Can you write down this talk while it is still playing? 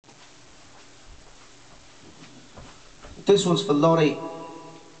This one's for Laurie.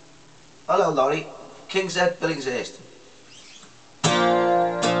 Hello Laurie, King's Head, Billingshurst.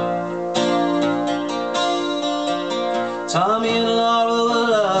 Tommy and Laura were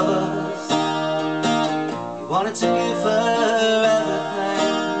lovers. He wanted to give her everything.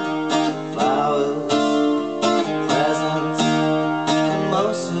 Flowers, presents, and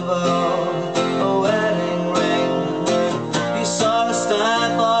most of all, a wedding ring. He saw a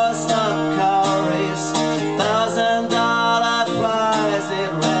stand for a stock car race, $1,000 prize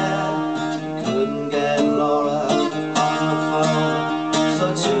it read. He couldn't get Laura on the phone, so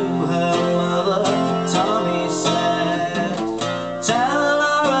to her mother, Tommy said, "Tell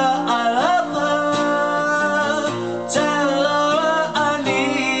Laura I love her, tell Laura I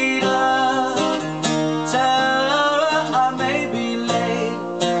need her, tell Laura I may be late,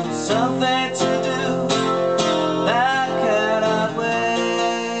 something to do that cannot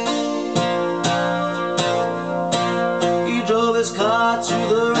wait." He drove his car to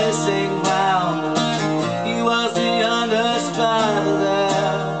the racing ground. He was the youngest driver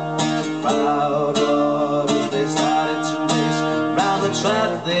there. Proud waters, they started to race. Round the track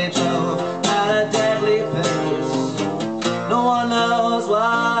they drove at a deadly pace. No one knows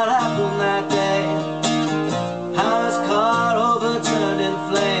what happened that day, how his car overturned in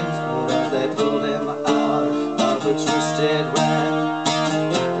flames. But as they pulled him out of the twisted wreck,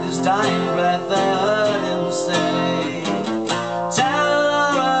 with his dying breath they heard him say, "Tell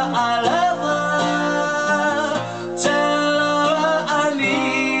Laura I love her, tell Laura I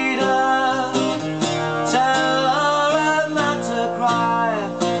need her, tell Laura not to cry,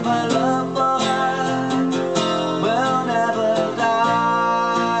 my love for her will never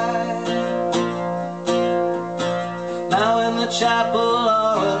die." Now in the chapel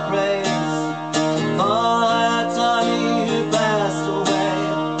Laura prays for her Tommy who passed away.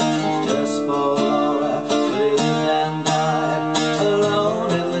 Just for Laura who lived and died.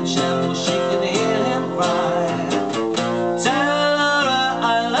 Alone in the chapel she can hear him cry, "Tell Laura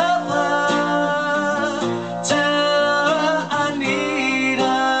I love her, tell Laura I need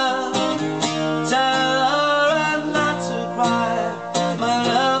her, tell Laura not to cry, my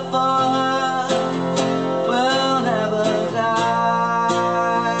love for her will never die."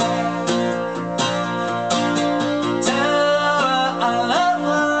 Tell Laura I love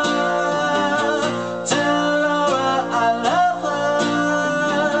her, tell Laura I love her,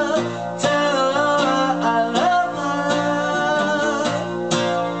 tell Laura I love her.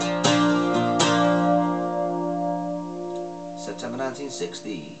 September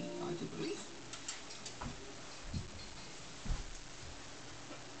 1960.